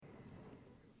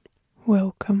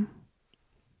Welcome.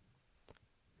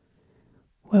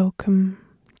 Welcome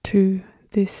to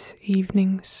this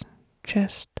evening's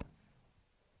chest.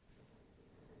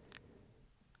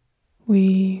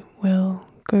 We will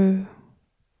go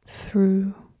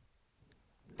through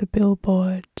the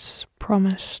Billboard's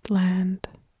Promised Land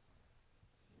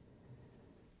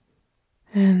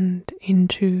and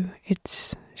into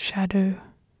its shadow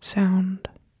sound.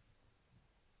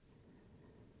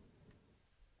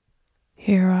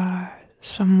 Here are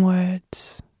some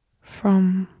words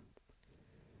from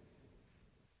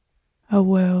A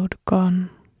World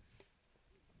Gone,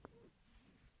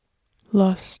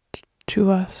 lost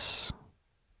to us,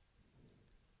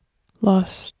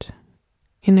 lost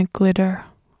in a glitter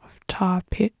of tar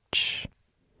pitch,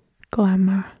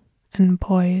 glamour and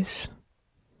poise,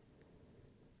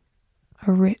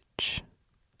 a rich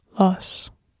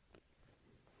loss.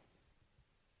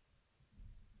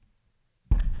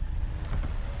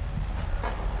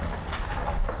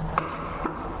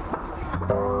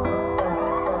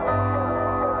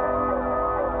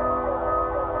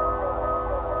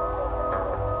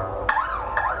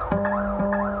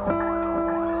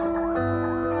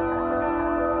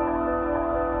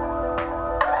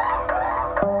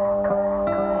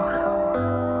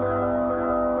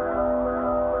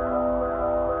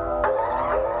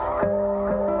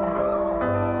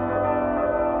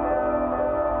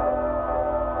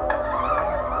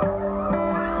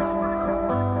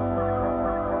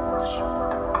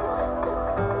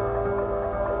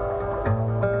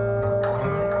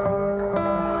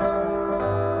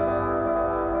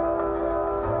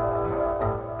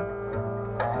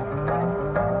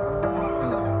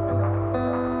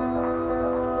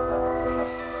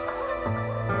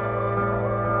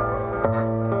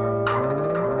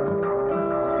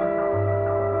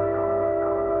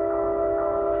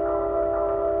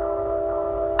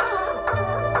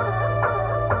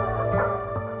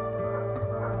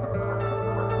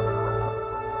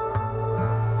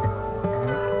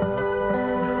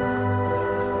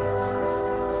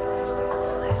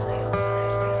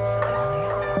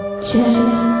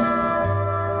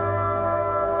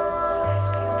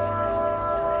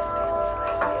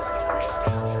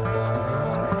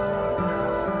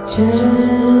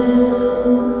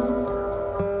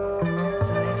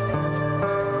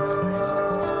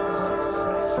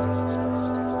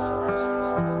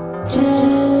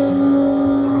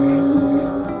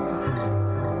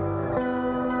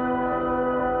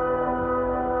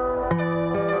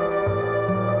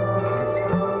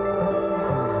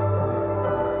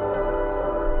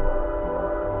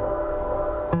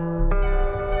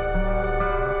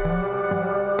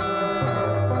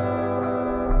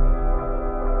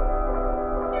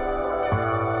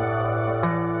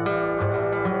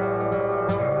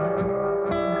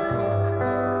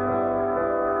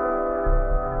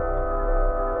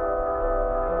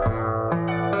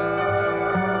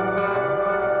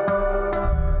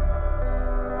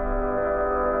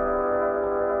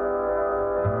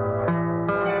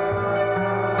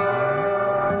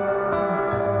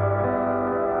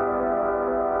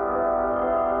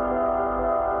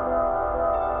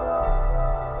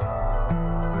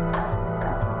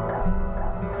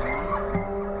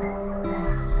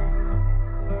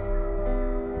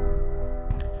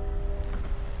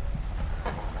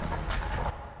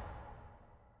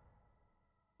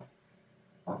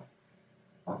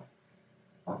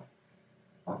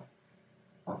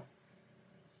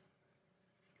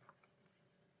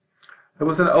 There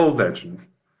was an old legend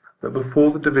that before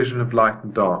the division of light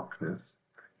and darkness,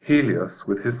 Helios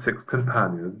with his 6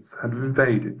 companions had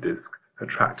invaded Disk,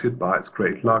 attracted by its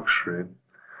great luxury.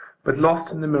 But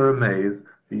lost in the mirror maze,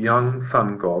 the young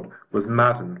sun god was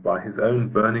maddened by his own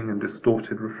burning and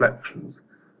distorted reflections,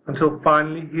 until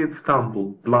finally he had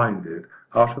stumbled, blinded,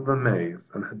 out of the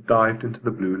maze and had dived into the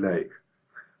blue lake.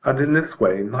 And in this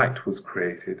way night was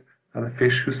created, and the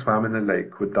fish who swam in the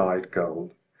lake were dyed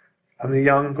gold. And the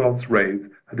young god's rays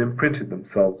had imprinted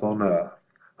themselves on earth,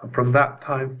 and from that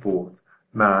time forth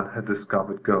man had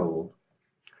discovered gold.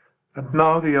 And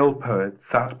now the old poet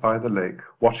sat by the lake,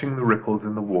 watching the ripples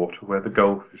in the water where the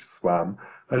goldfish swam,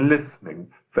 and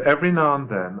listening, for every now and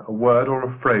then a word or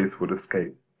a phrase would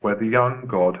escape, where the young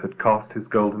god had cast his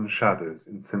golden shadows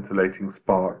in scintillating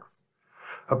sparks.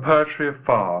 A poetry of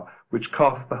fire which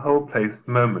cast the whole place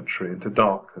momentary into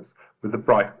darkness with the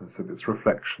brightness of its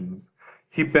reflections.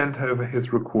 He bent over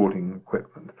his recording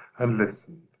equipment and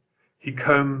listened. He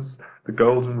combs the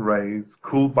golden rays,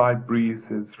 cooled by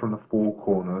breezes from the 4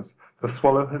 corners. The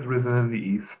swallow has risen in the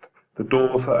east, the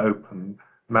doors are opened,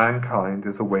 mankind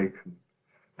is awakened.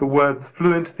 The words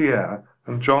flew into the air,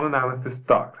 and John and Amethyst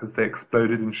ducked as they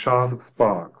exploded in showers of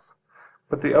sparks.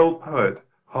 but the old poet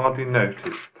hardly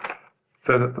noticed,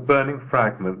 so that the burning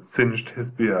fragments singed his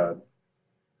beard.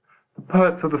 The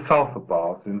poets of the sulphur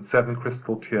baths in 7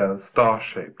 crystal tiers,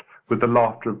 star-shaped, with the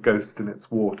laughter of ghosts in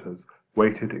its waters,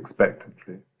 waited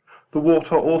expectantly. The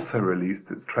water also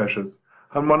released its treasures,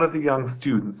 and one of the young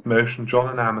students motioned John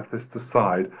and Amethyst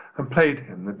aside and played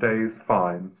him the day's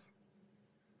finds.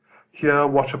 Here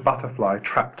watch a butterfly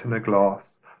trapped in a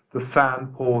glass. The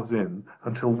sand pours in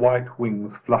until white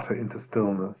wings flutter into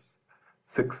stillness.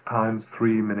 6 times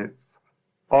 3 minutes.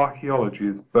 Archaeology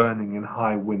is burning in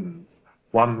high winds.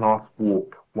 One last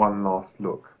walk, one last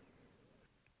look.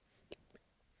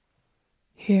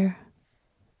 Here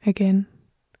again.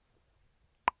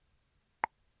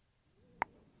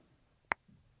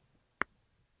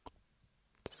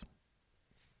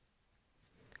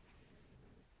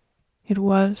 It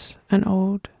was an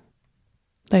old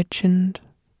legend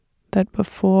that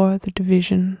before the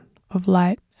division of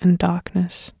light and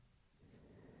darkness,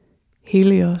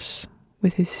 Helios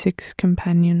with his 6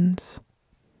 companions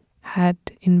had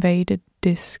invaded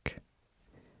Disk,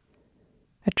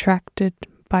 attracted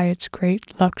by its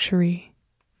great luxury,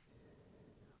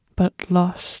 but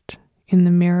lost in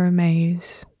the mirror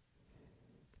maze.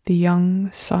 The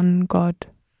young sun god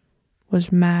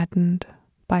was maddened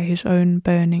by his own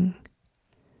burning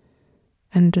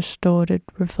and distorted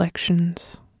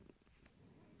reflections,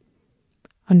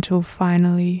 until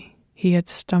finally he had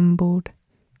stumbled,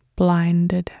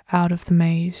 blinded out of the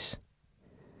maze,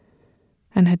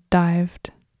 and had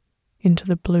dived into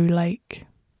the blue lake.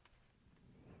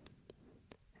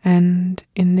 And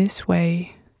in this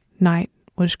way night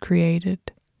was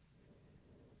created,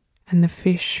 and the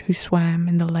fish who swam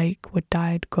in the lake were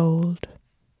dyed gold,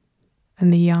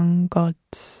 and the young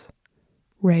gods'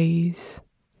 rays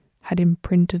had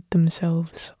imprinted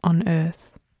themselves on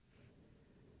earth.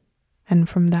 And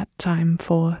from that time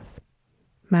forth,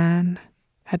 man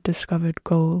had discovered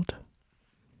gold.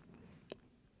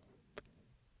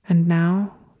 And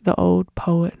now the old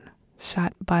poet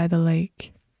sat by the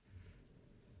lake,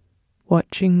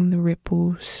 watching the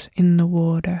ripples in the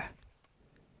water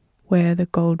where the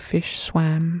goldfish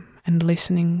swam, and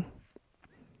listening.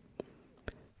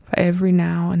 For every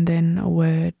now and then a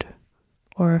word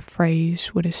or a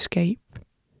phrase would escape,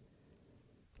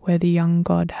 where the young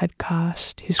god had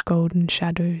cast his golden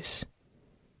shadows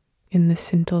in the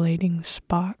scintillating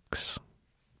sparks.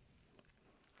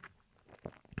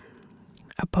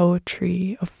 A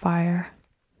poetry of fire,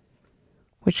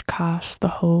 which cast the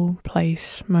whole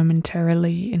place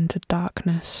momentarily into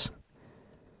darkness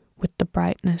with the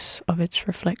brightness of its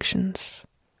reflections.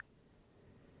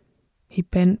 He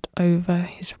bent over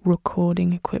his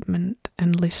recording equipment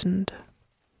and listened.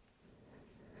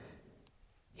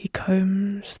 He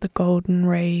combs the golden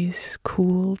rays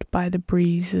cooled by the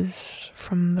breezes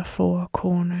from the 4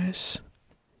 corners.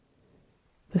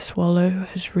 The swallow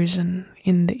has risen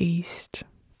in the east.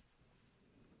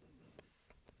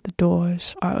 The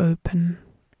doors are open.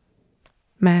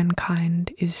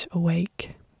 Mankind is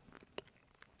awake.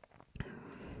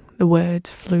 The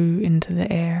words flew into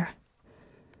the air,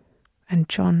 and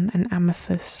John and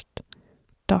Amethyst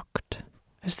ducked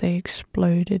as they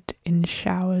exploded in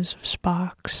showers of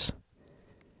sparks.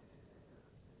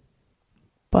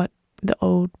 But the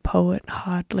old poet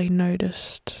hardly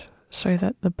noticed, so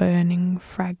that the burning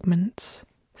fragments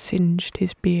singed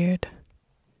his beard.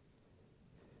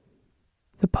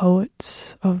 The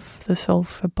poets of the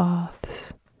sulphur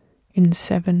baths in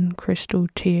 7 crystal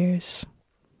tiers,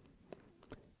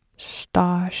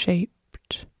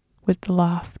 star-shaped with the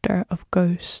laughter of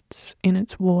ghosts in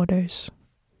its waters,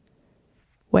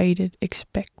 waited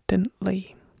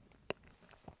expectantly.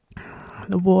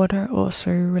 The water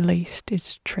also released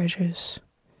its treasures,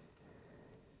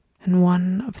 and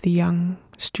one of the young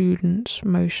students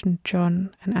motioned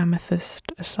John and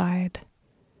Amethyst aside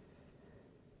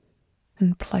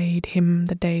and played him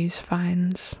the day's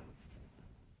finds.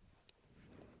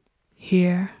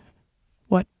 Here,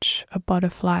 watch a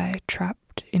butterfly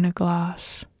trapped in a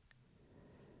glass.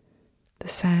 The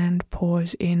sand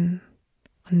pours in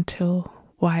until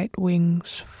white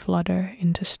wings flutter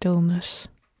into stillness.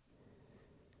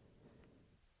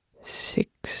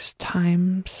 6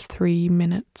 times 3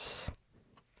 minutes,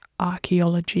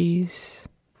 archaeologies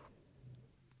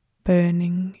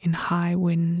burning in high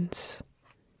winds.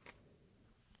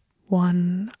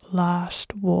 One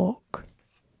last walk,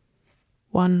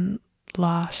 one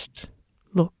last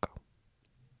look.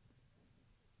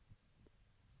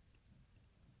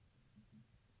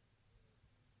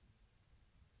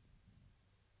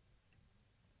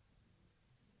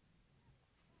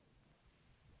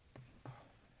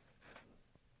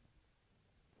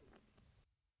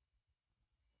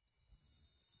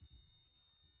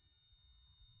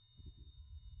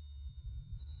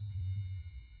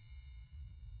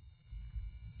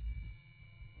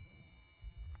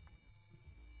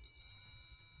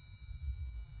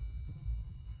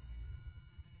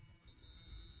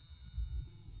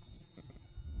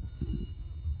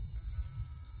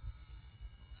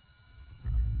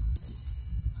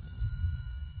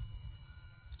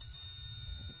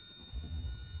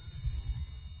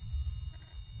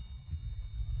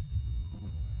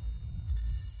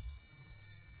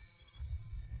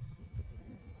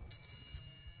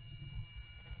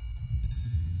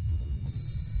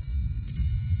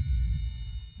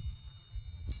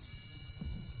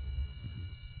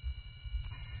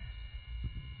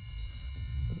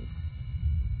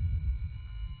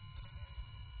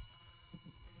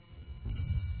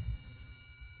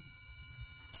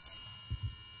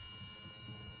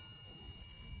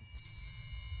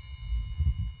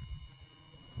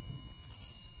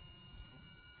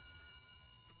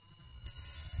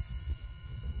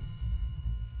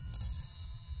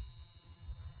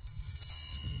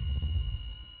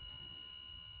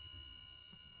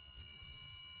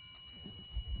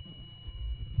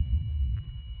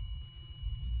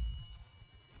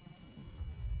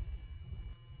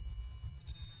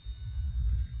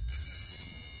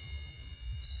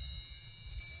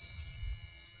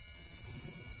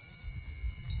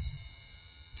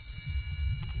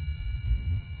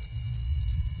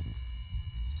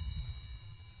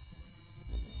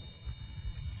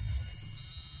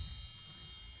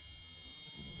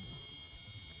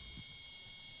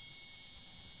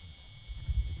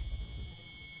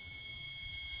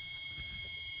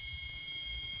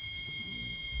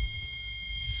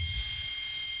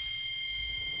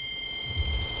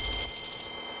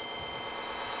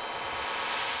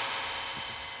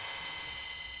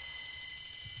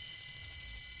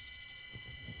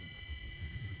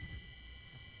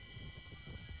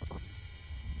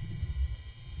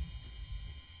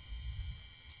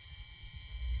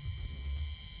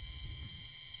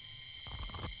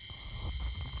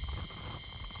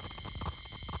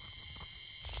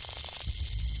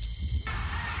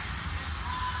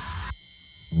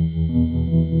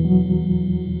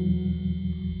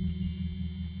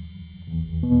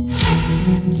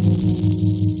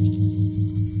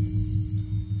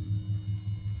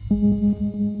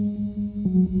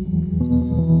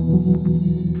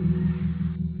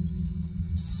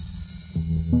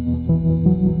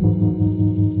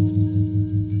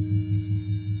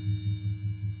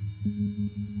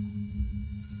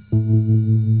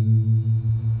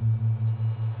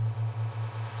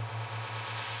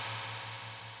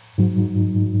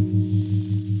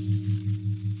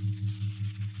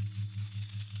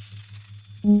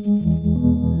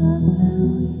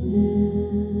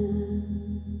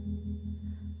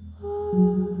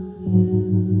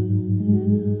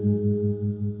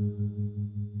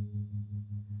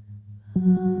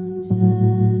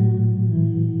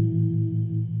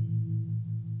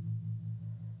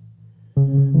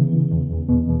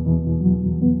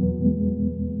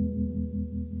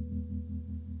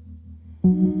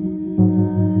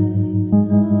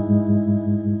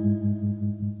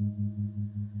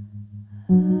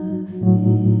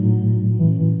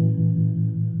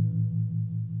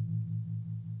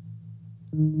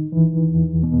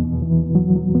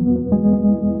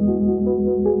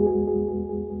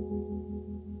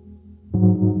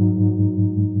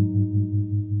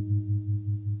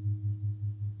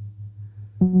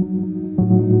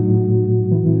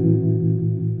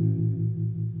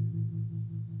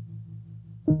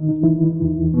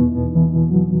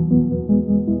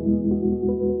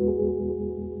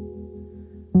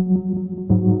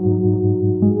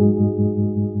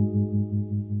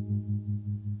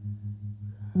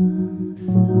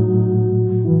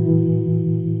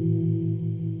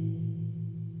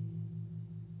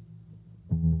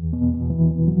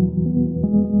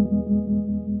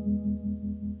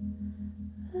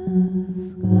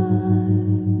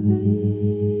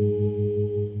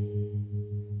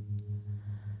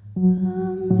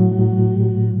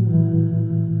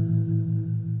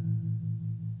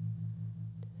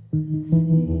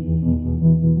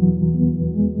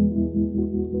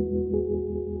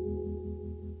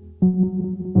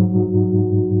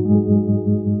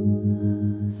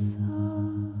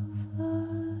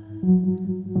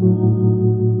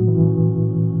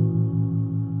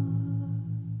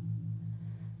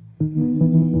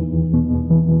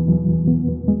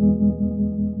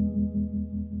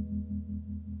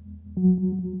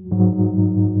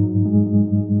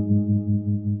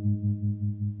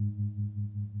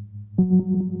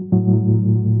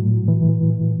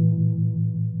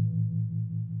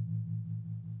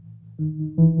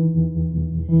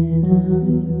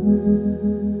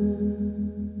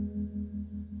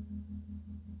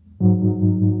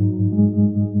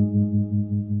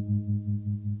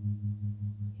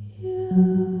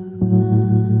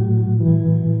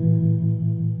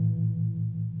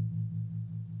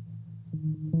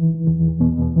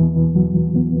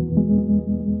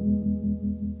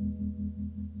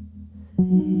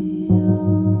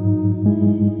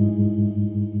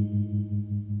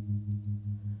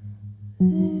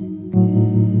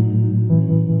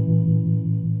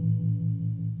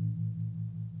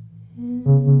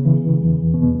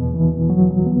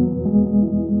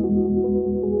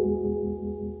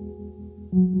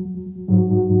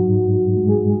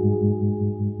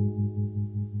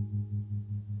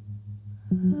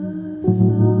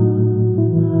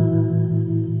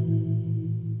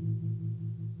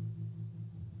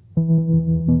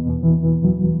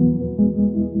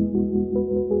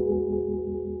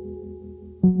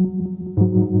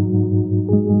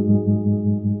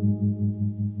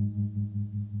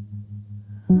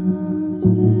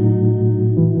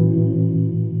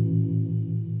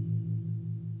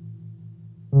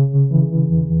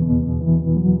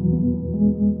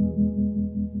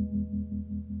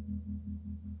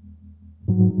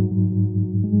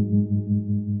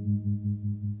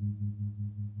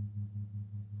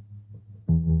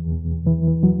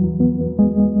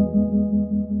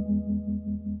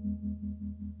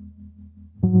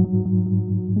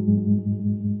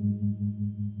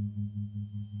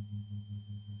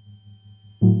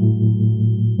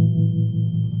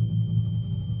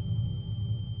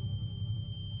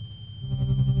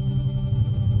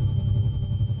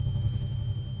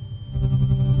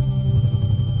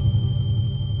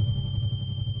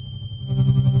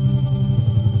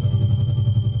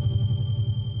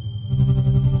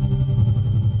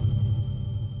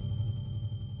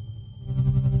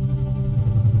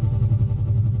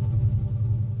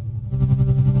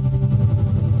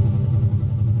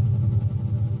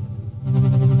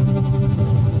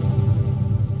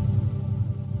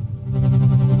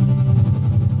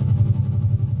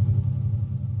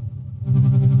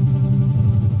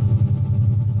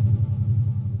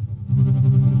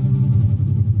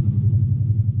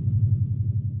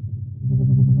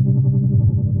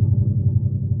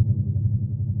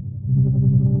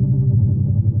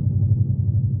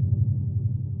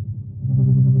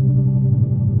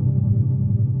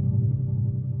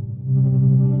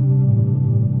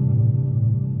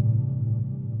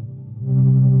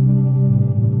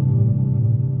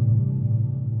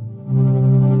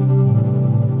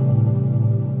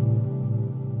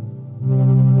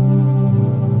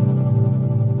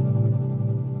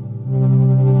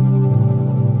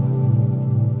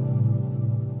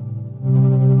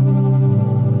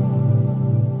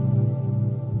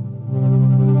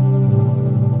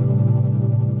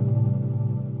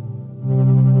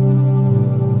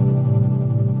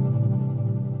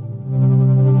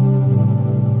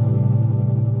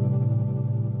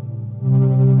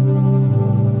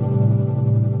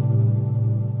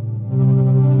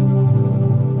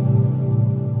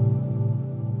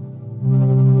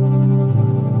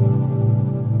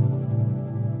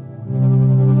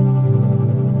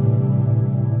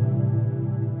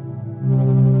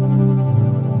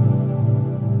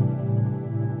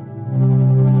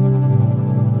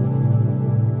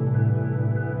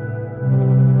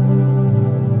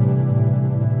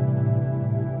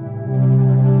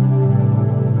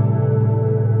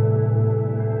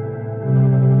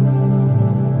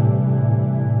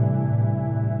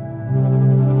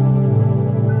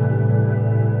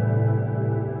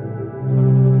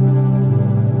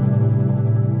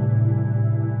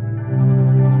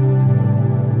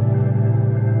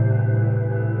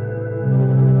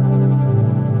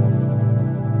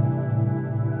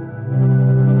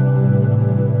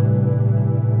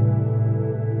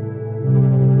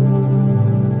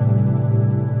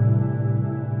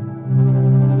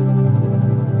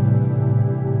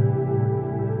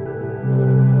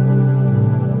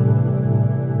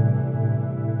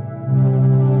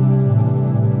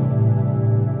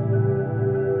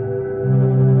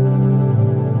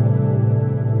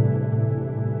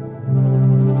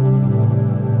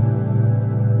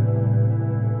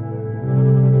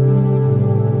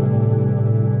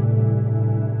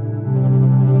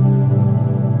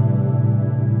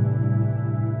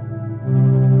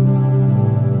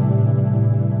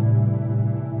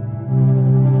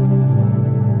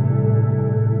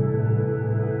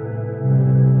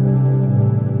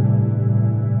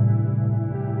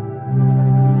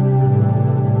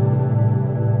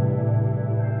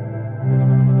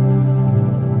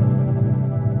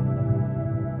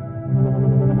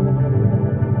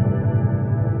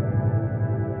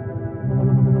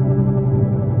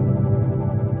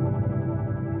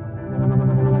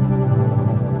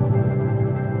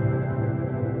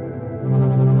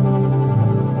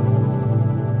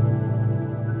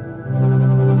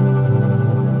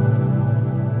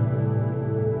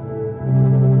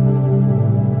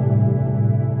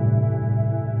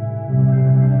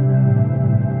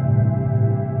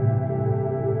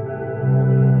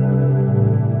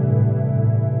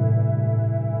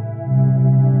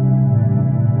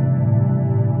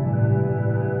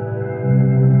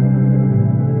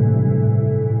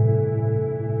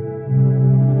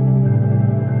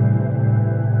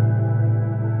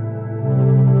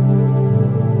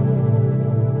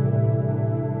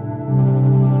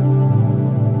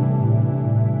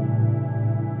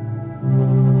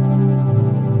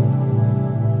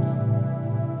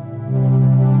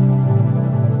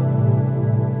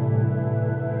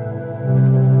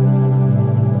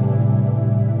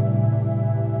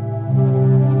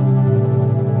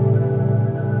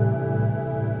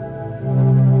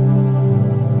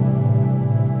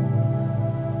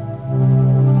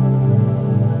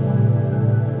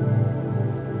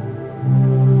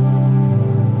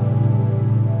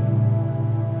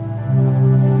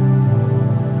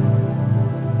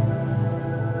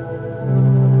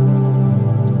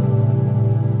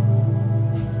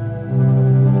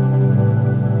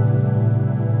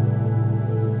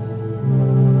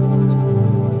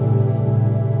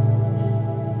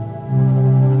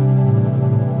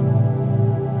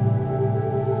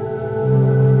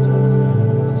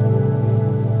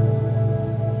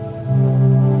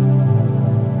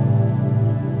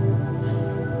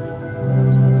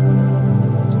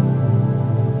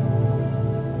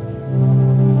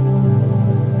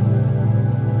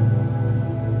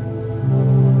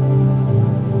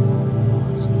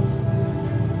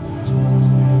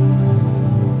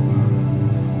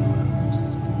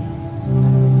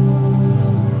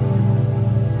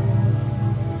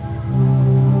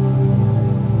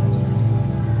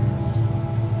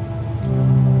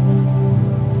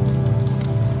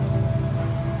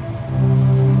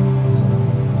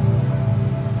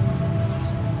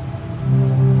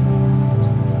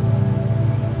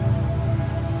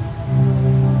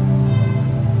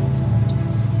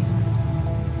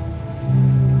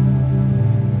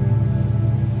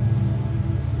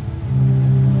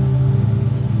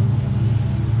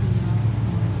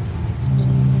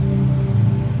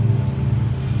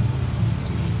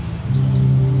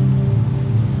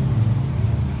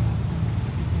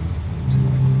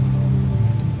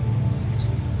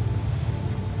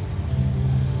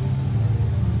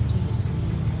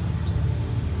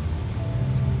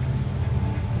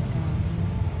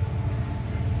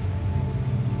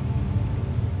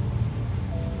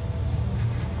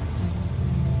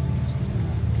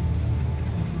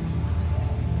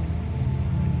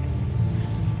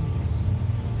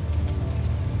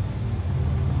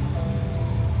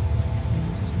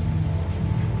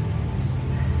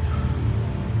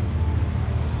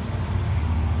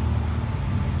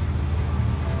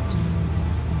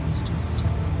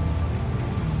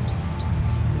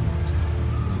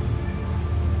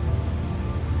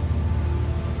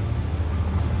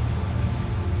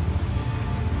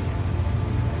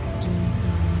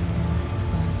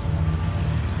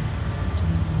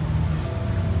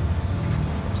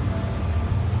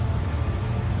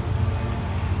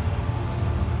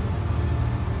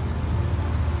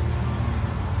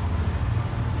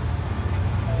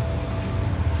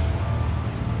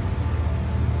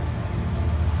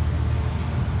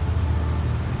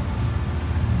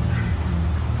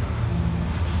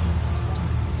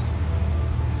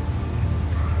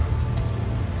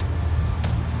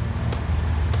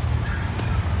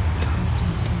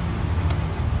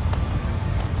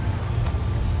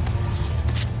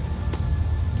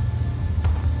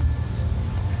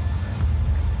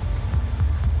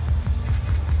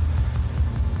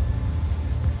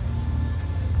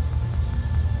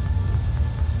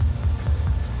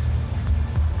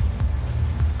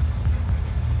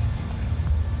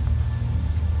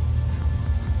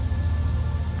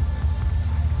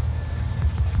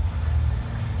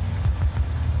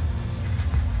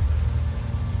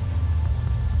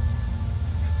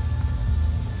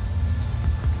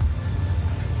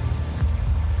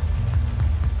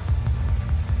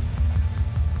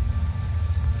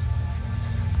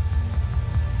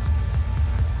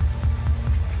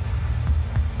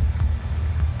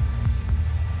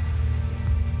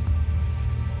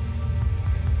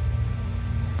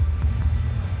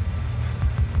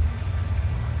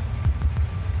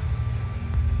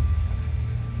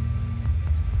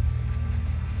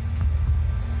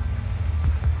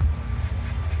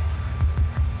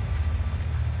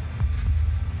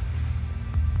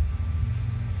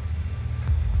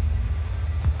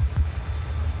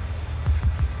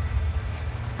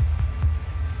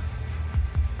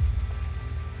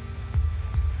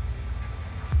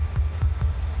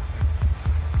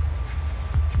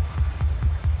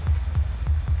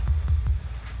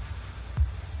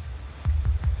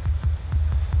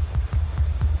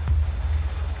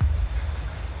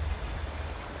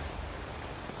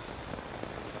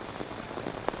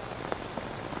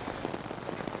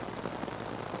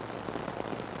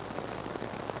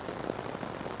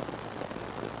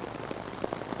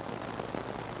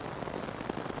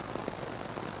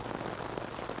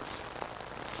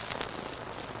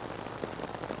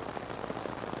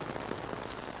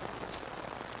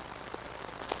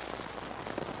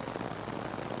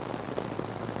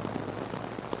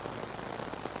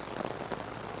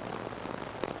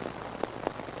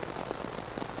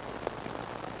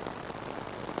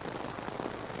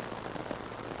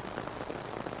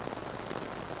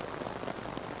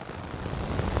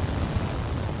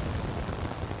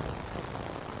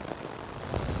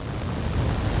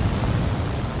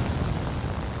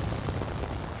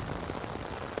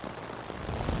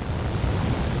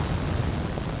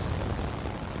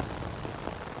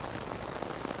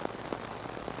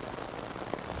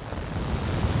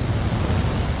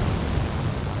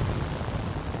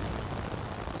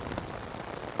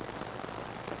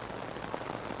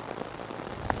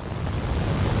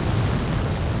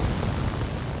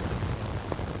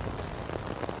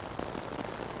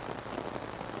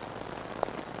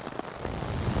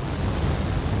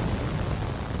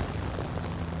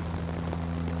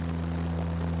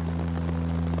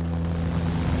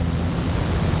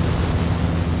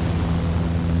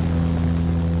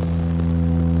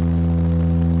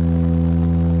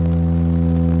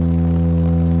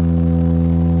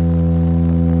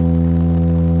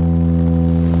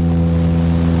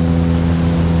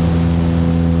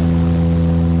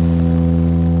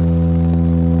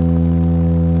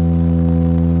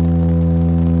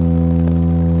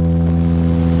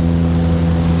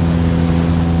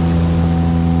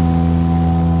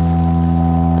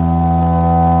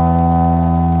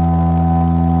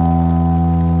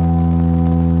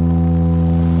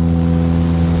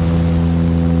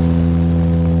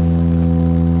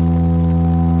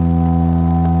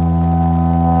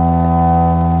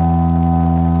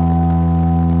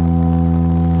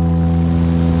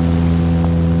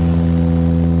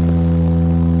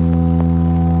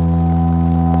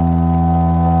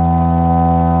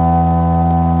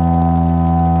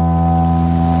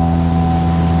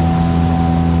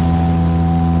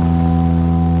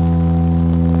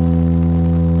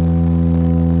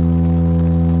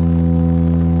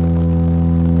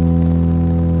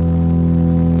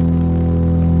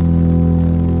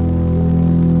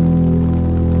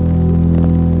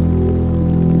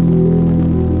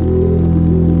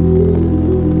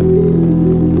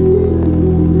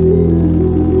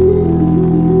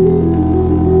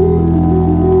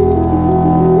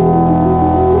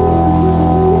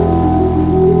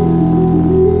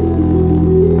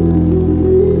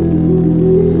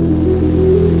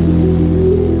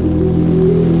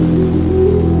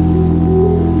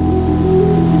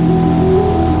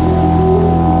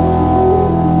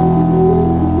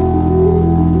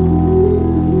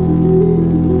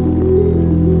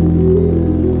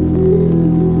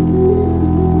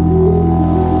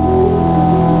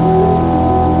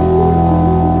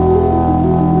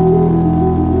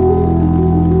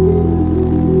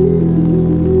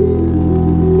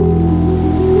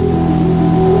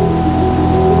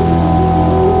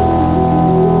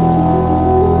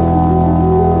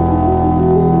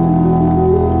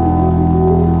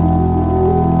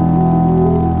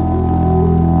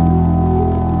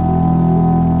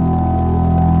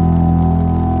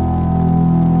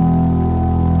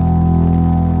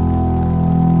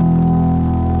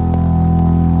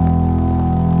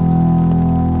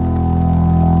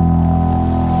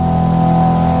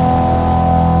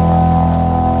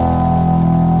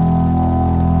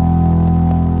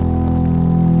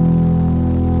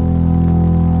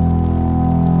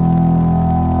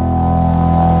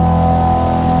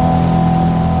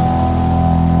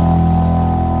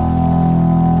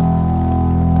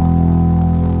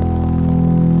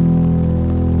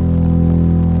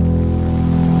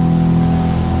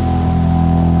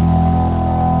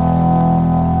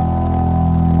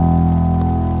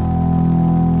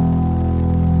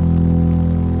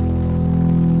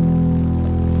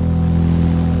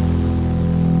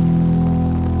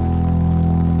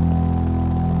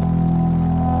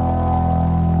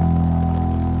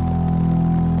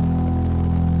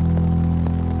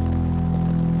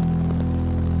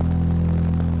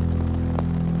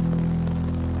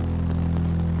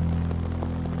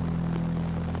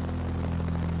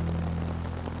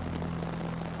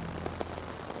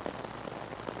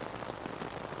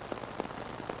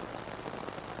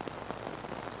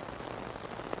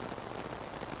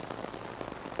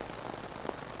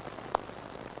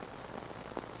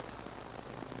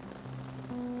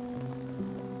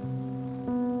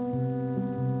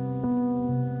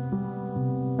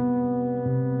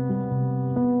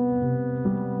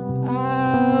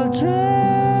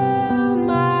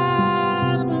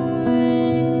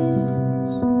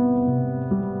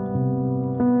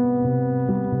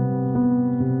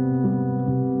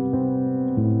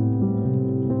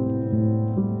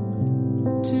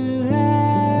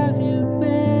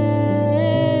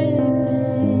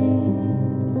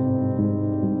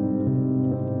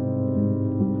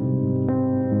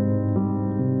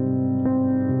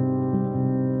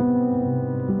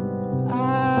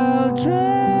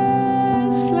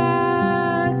 dress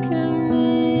like your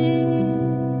knees.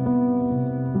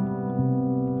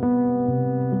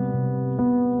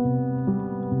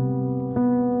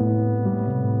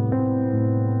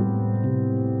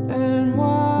 And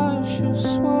wash your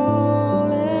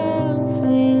swollen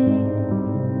feet.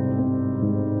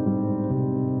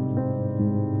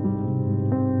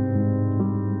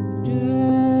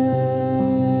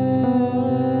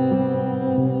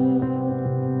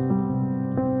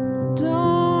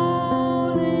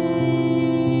 Don't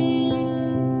leave.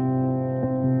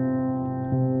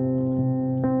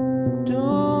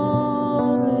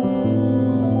 Don't leave.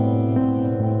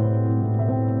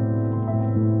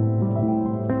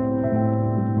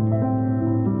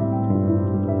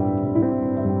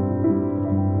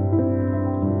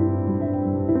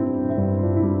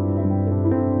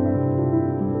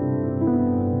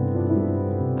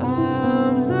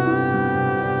 I'm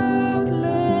not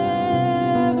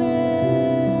living.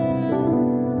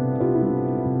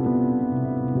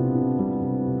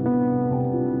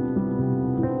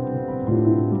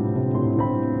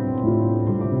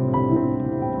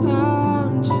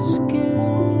 I'm just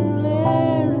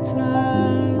killing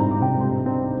time.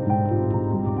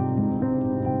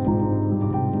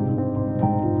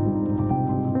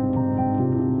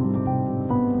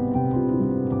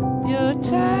 Your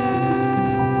tiny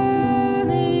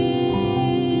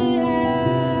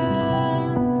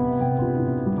hands.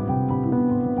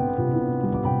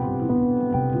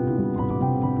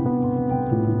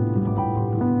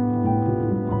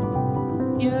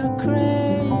 Your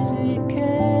crazy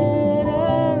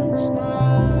kitten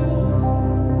smile.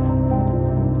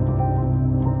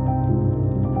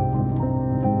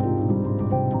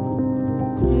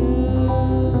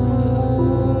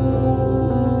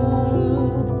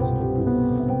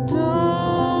 Just don't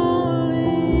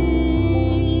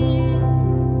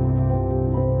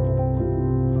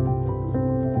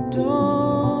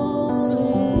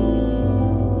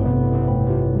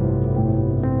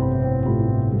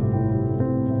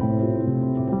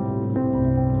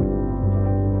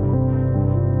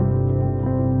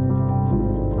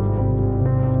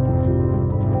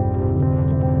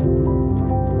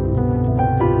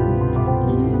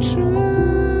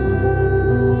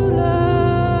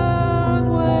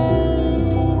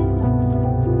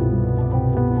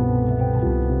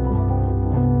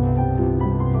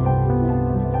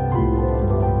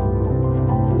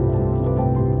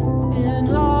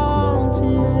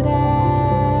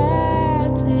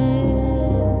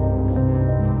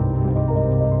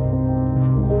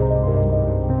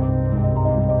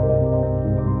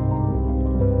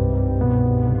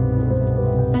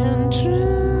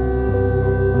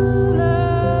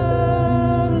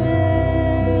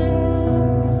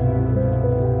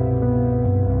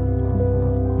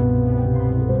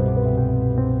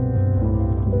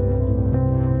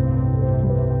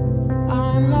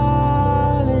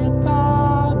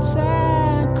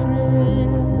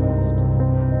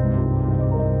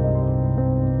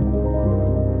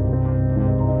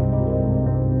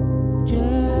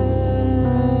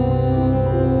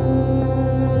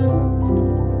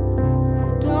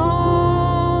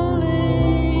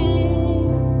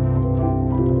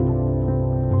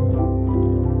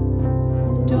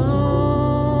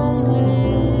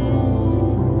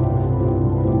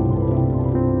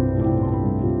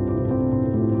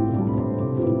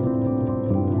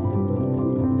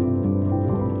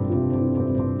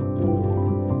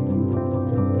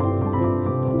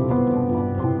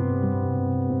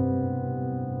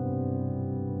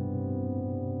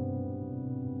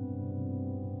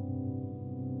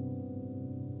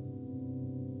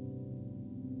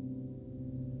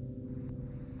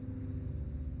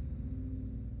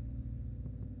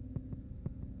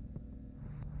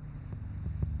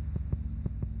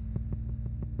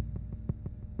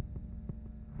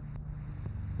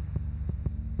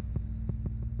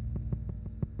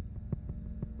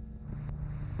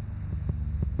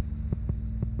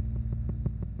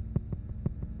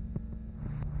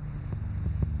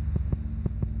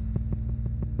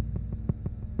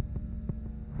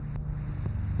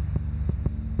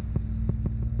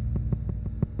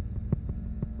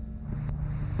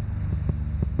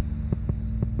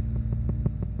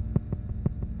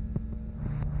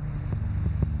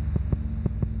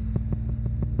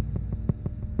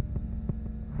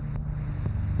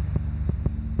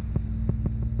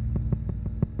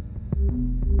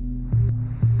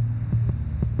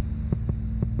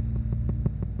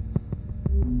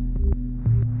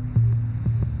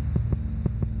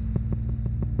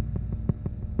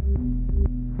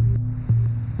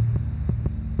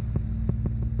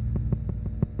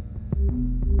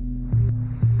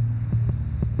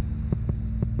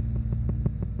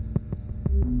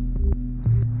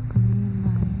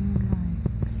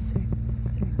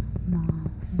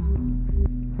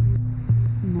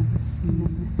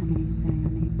CHIMES.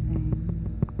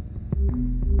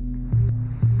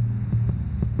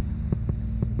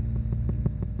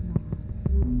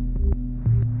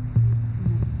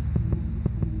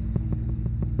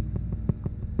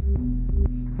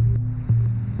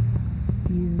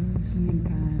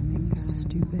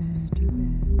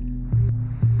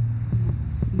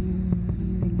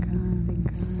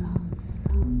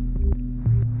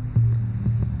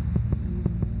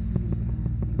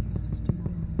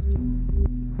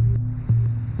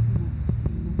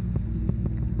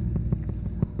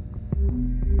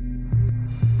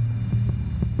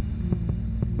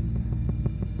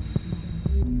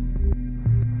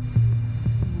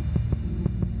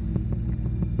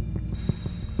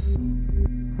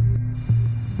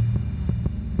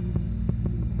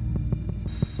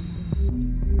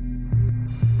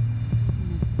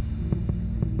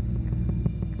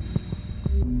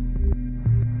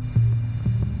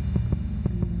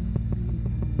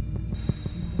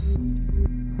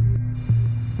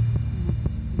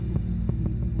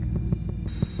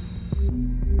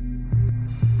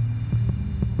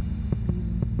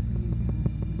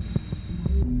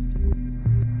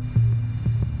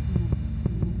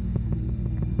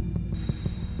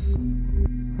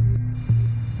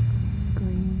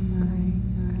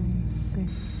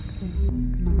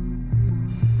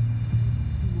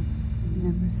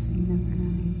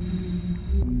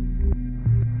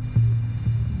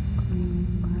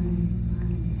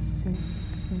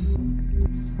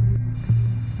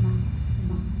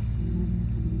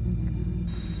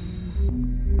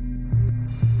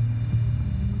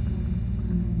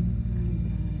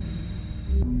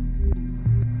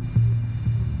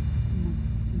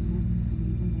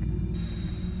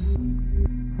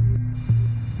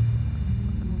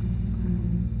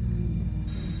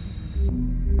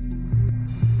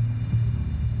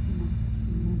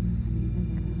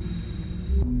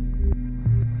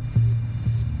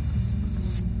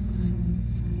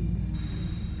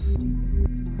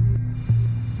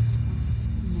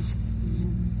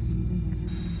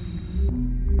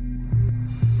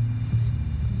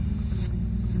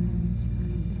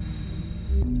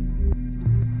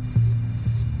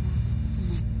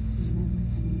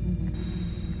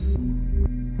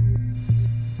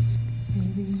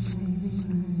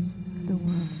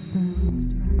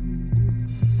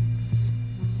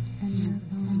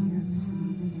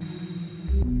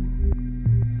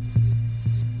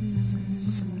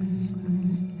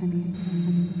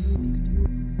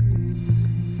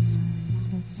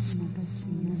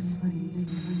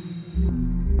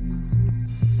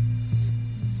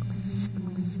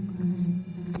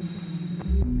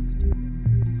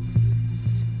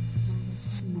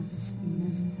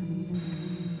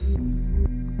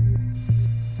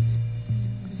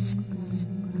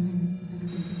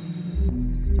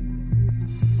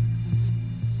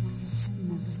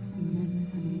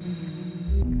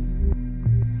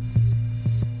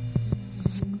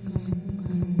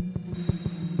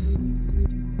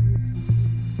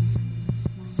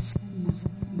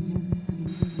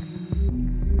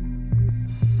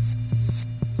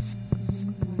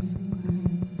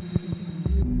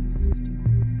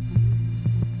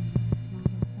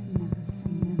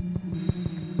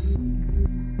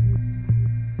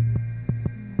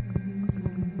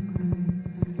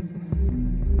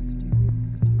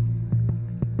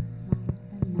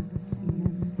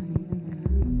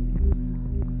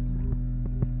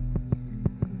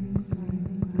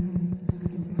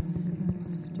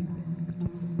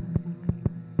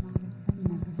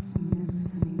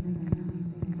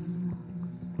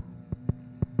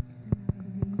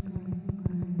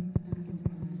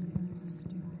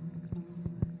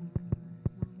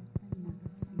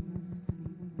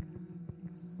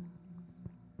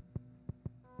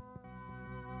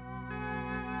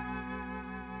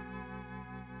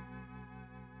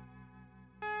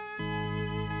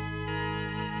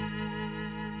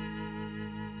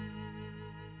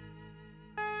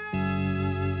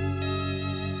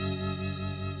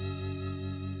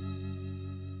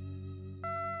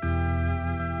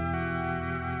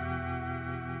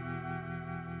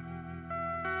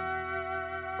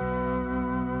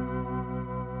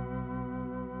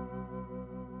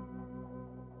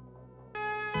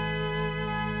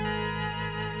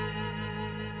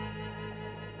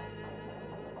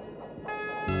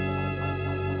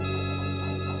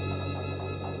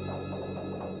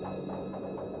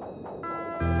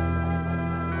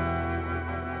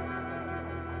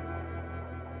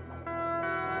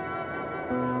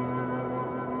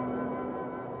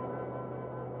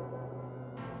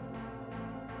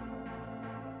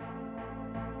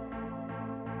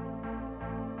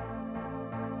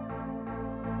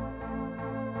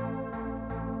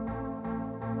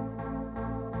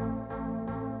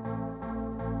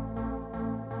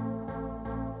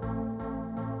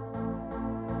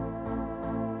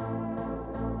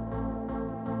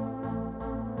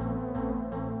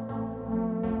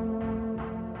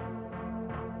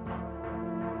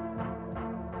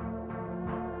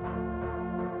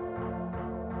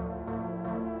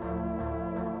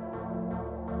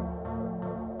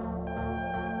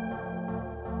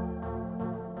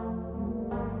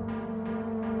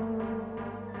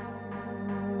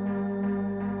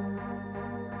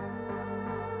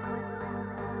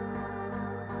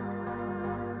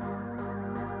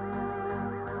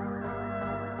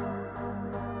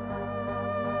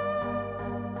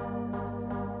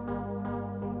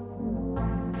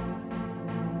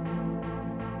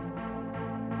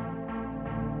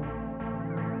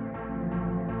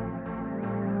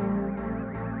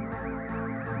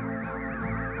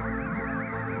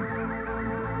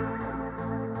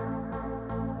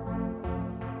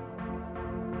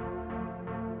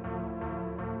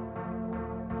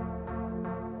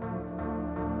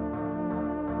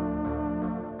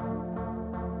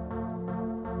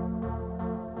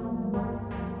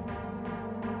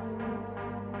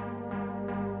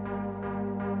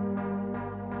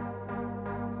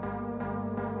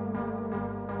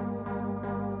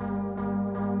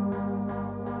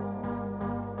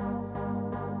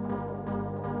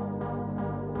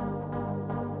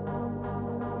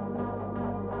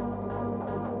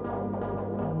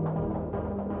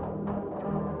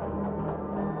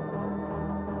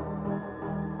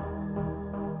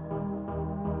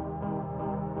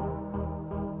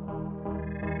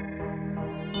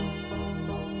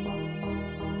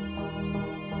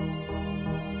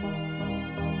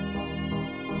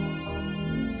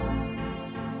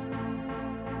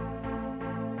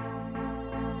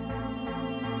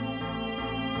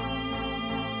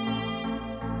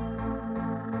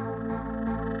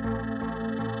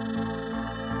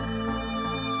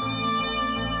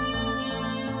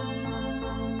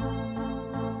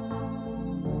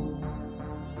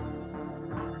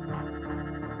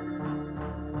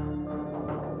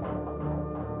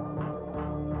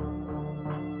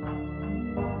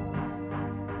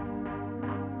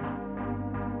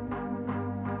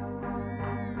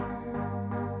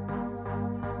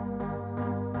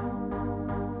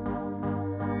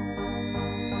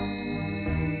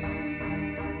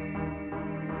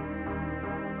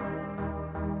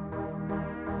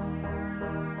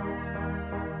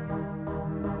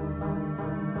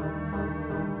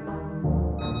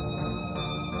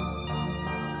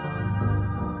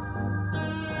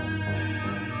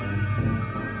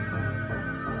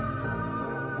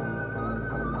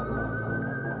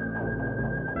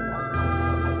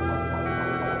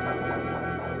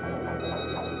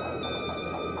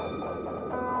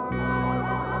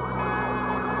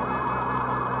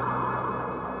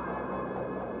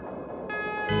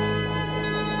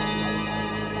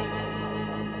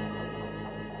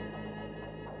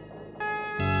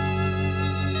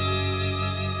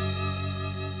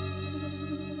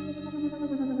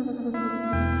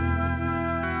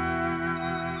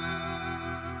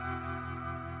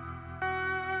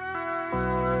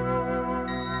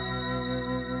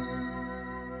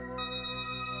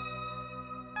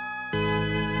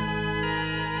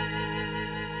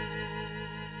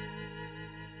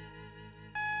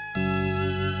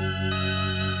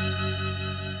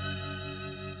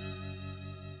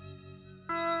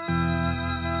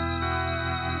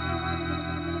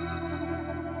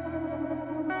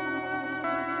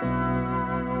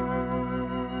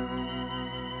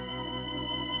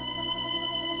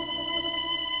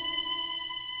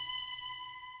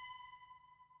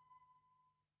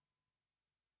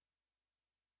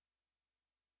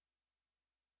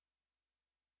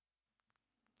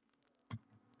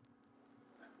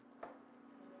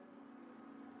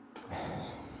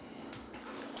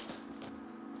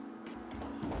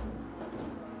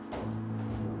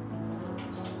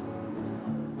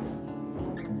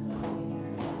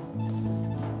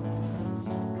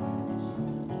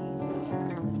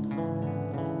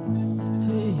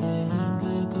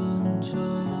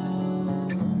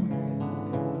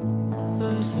 白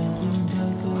天应该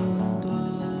更短。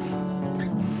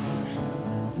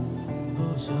不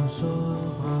想说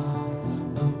话，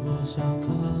更不想看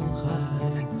海。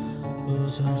不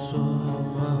想说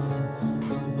话，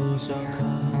更不想看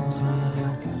海。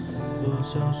不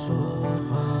想说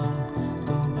话，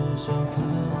更不想看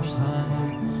海。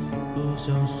不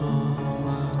想说话，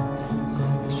更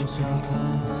不想看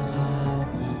海。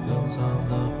冷藏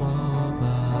的火把，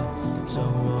像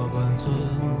我般存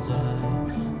在。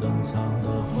冷藏的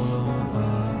火把，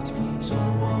像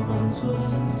我般存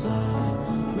在。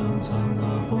冷藏的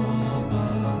火把，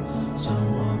像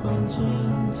我般存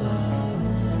在。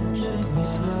别哭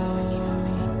了，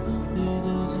你都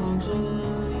藏着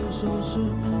一首诗，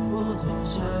我吞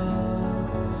下。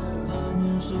他们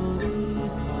手里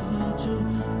笔和纸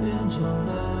变成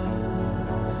了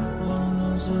让人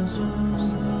想象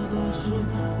的事，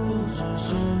不只是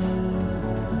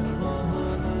我和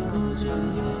你不加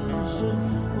掩饰。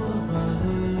我怀疑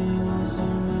我从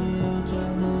没有真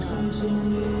的睡醒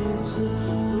一次。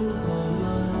如果有，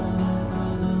可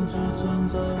能只存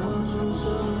在我出生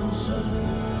时。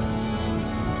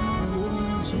我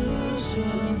只想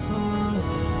快乐，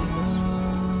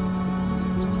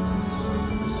我只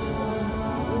想快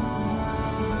乐。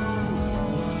有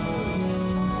天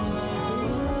它可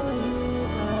以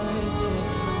改变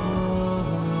我，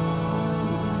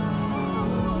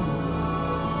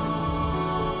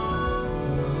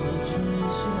我只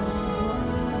想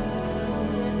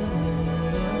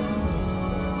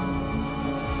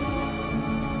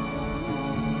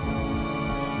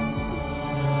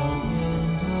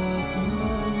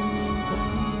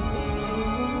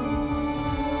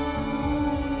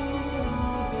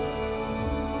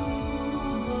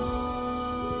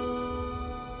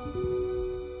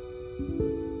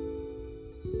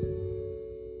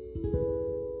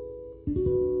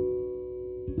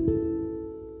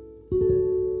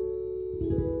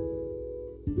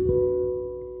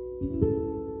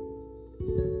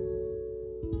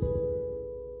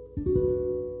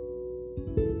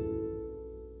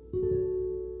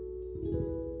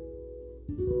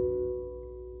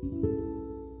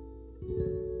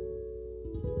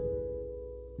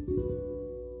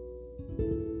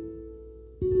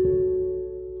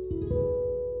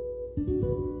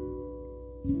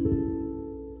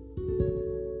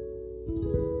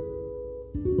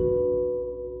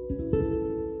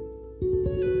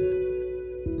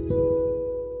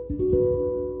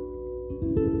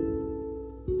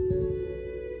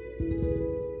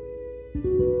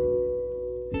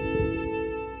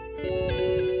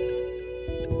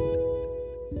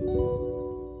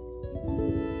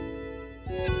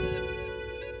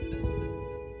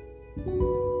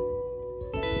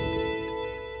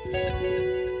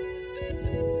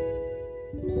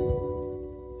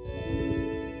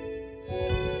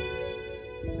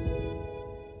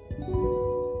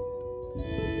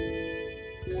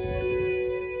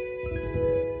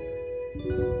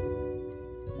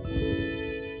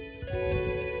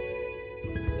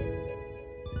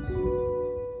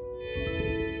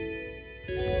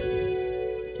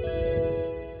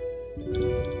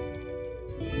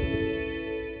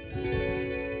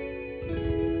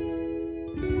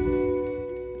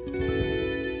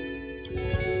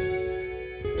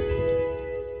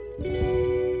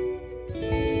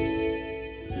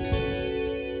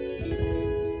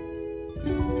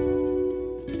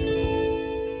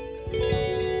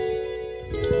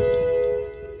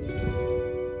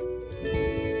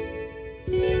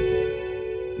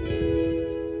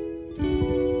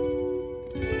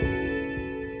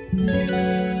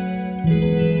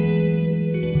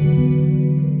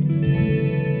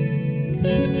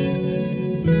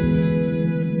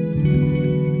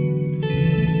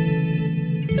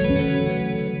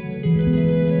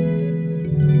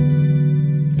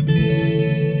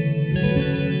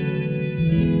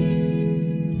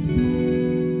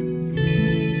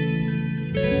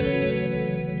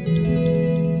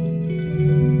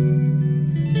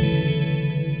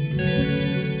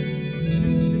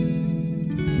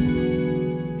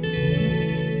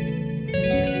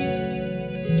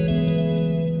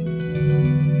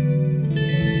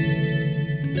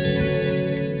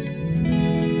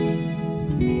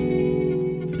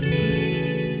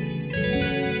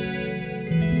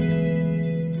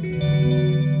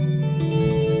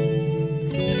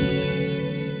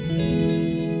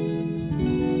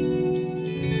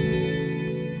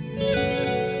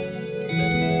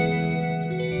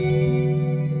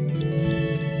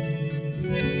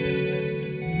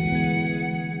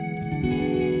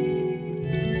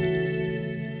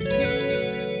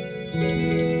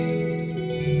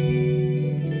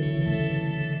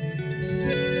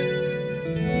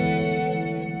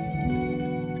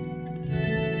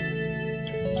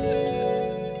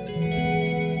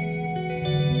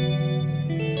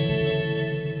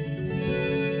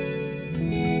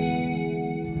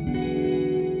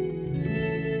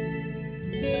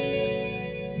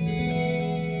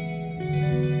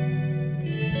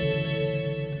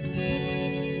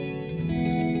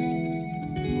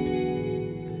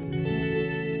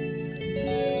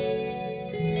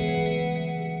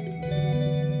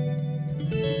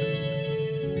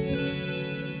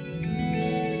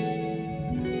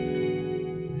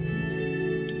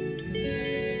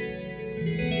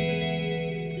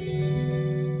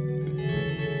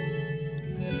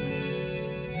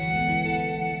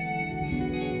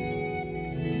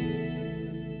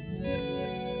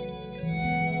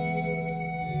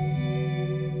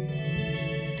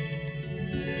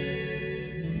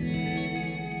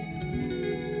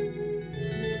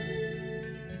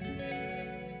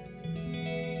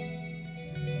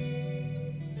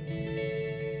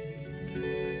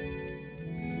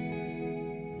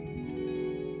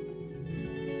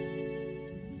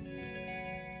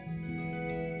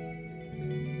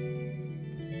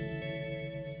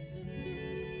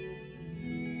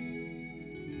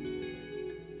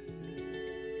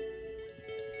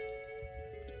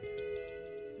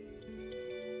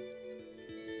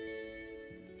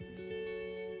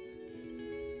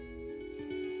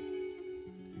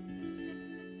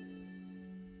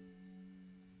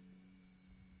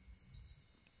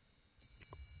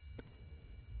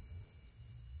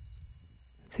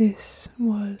This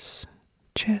was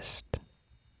just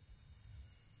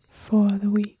for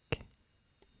the week.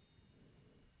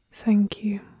 Thank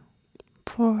you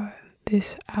for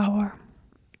this hour.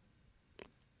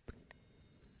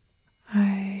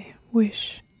 I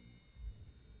wish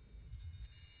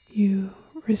you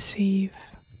receive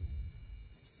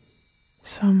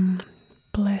some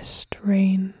blessed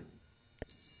rain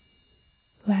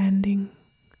landing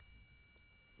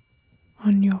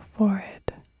on your forehead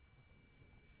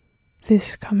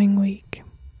this coming week,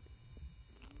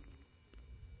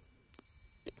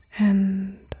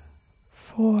 and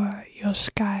for your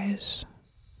skies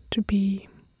to be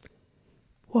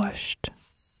washed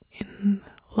in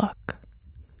luck.